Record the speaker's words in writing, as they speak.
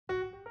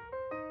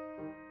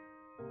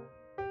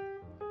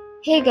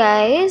Hey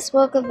guys,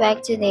 welcome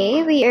back.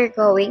 Today we are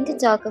going to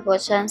talk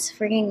about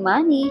transferring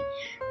money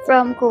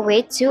from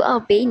Kuwait to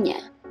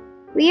Albania.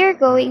 We are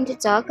going to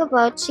talk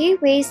about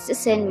 3 ways to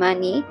send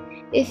money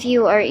if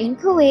you are in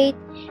Kuwait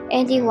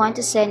and you want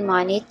to send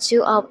money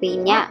to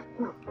Albania.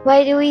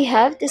 Why do we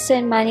have to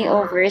send money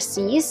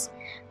overseas?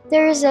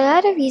 There's a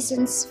lot of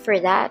reasons for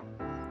that.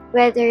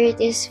 Whether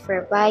it is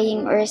for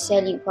buying or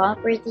selling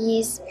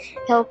properties,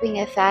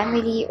 helping a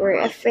family or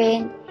a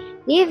friend,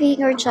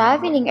 living or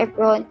traveling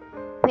abroad,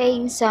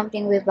 paying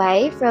something we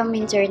buy from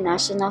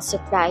international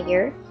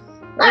supplier,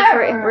 or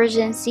for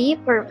emergency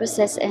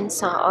purposes and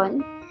so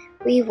on,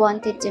 we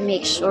wanted to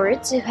make sure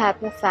to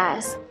have a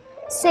fast,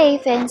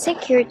 safe, and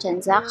secure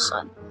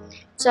transaction.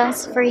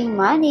 Transferring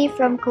money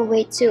from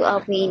Kuwait to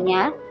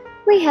Albania,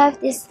 we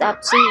have these top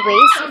 3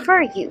 ways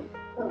for you.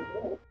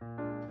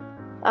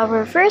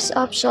 Our first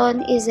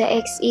option is the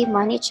XE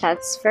money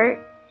transfer.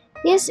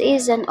 This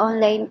is an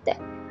online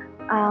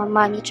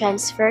money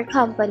transfer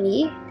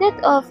company that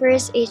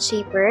offers a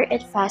cheaper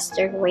and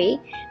faster way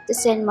to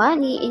send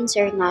money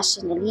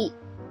internationally.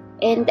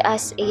 And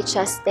as a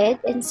trusted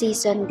and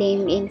seasoned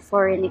name in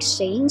foreign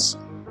exchange,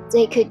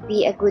 they could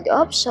be a good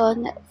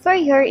option for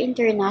your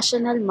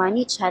international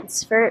money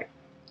transfer.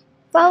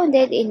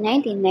 Founded in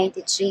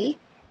 1993,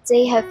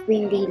 they have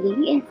been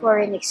dealing in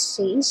foreign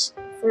exchange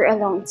for a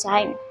long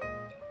time.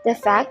 The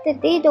fact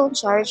that they don't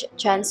charge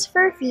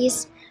transfer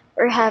fees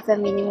or have a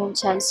minimum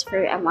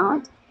transfer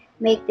amount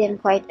make them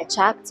quite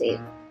attractive.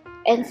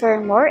 And for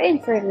more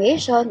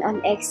information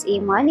on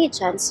XE money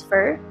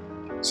transfer,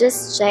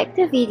 just check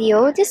the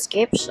video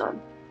description.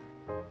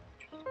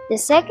 The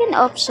second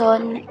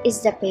option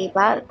is the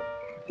PayPal.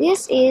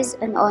 This is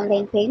an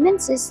online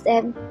payment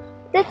system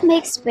that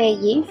makes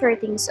paying for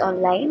things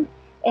online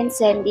and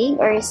sending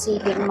or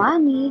receiving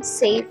money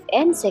safe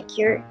and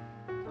secure.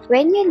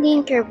 When you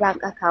link your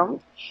bank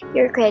account,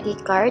 your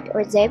credit card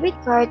or debit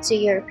card to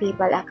your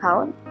PayPal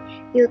account,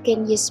 you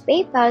can use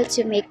PayPal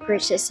to make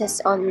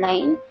purchases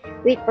online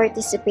with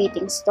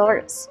participating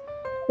stores.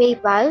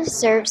 PayPal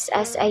serves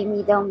as a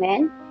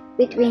middleman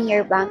between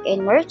your bank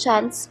and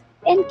merchants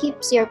and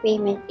keeps your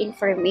payment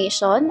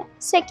information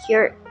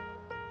secure.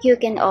 You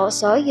can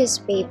also use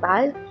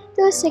PayPal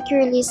to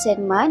securely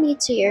send money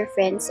to your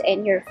friends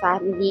and your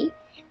family,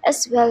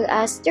 as well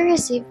as to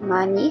receive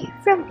money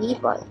from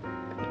people.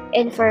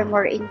 And for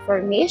more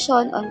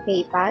information on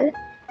PayPal,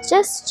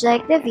 just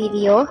check the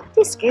video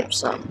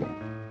description.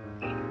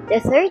 The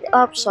third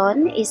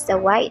option is the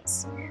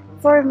Wise.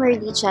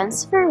 Formerly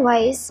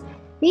TransferWise,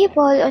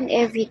 people on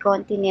every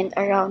continent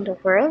around the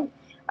world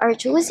are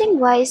choosing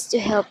Wise to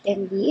help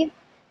them live,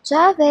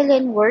 travel,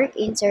 and work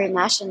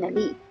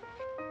internationally.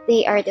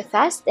 They are the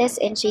fastest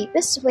and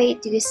cheapest way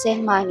to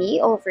send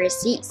money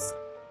overseas.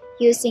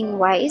 Using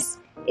Wise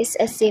is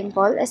as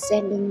simple as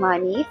sending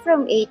money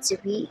from A to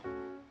B.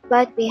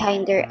 But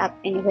behind their app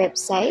and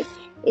website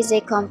is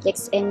a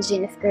complex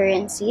engine of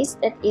currencies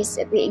that is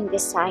being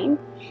designed,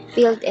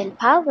 built, and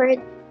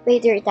powered by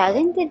their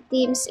talented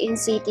teams in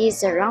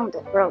cities around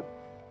the world.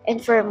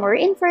 And for more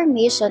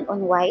information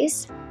on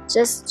Wise,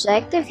 just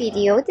check the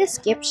video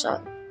description.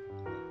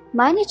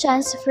 Money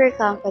transfer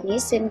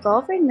companies and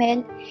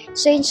government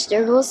change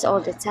the rules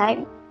all the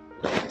time.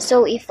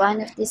 So if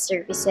one of these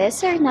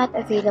services are not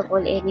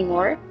available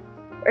anymore,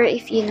 or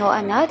if you know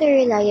another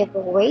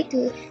reliable way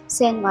to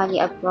send money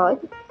abroad,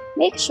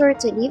 make sure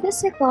to leave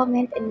us a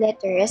comment and let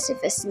the rest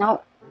of us know.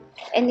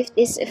 And if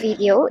this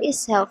video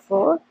is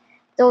helpful,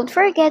 don't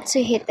forget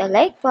to hit the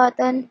like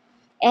button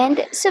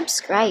and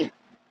subscribe.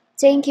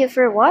 Thank you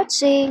for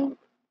watching.